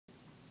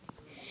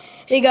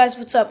Hey guys,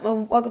 what's up?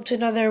 Welcome to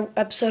another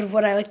episode of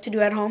What I Like to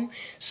Do at Home.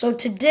 So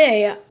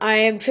today I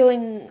am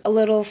feeling a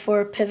little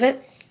for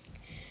pivot.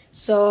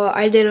 So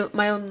I did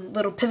my own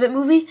little pivot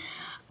movie.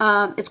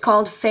 It's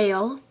called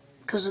Fail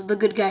because the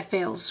good guy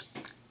fails,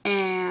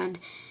 and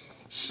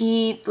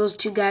those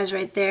two guys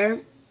right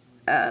there.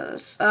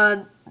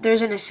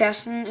 There's an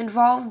assassin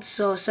involved.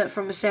 So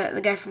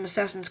the guy from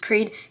Assassin's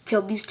Creed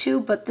killed these two,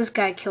 but this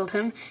guy killed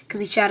him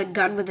because he shot a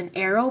gun with an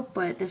arrow.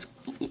 But this,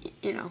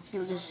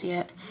 you'll just see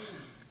it.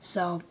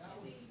 So,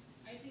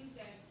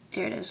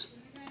 here it is.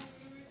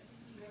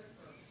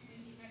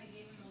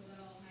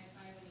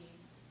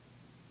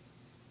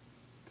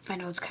 I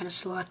know it's kind of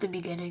slow at the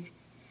beginning.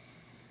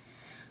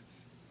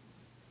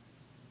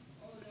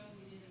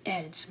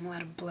 Added some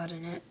lot of blood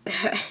in it.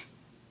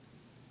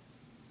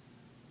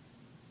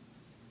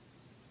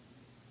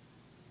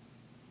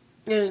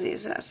 There's the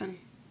assassin.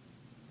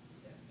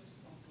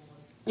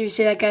 You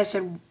see that guy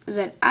said,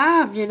 and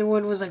the other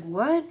one was like,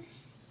 what?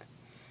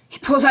 He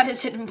pulls out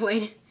his hidden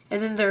blade,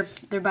 and then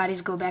their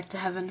bodies go back to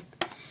heaven.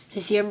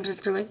 You see them,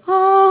 they're like,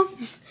 oh.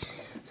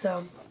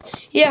 So,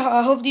 yeah,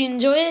 I hope you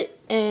enjoy it,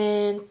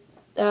 and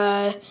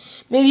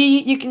maybe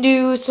you can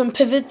do some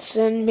pivots,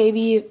 and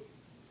maybe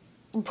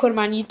put them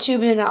on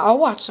YouTube, and I'll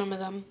watch some of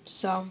them.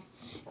 So,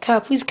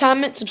 please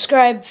comment,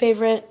 subscribe,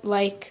 favorite,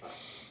 like,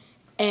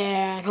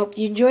 and hope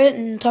you enjoy it,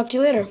 and talk to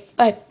you later.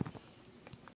 Bye.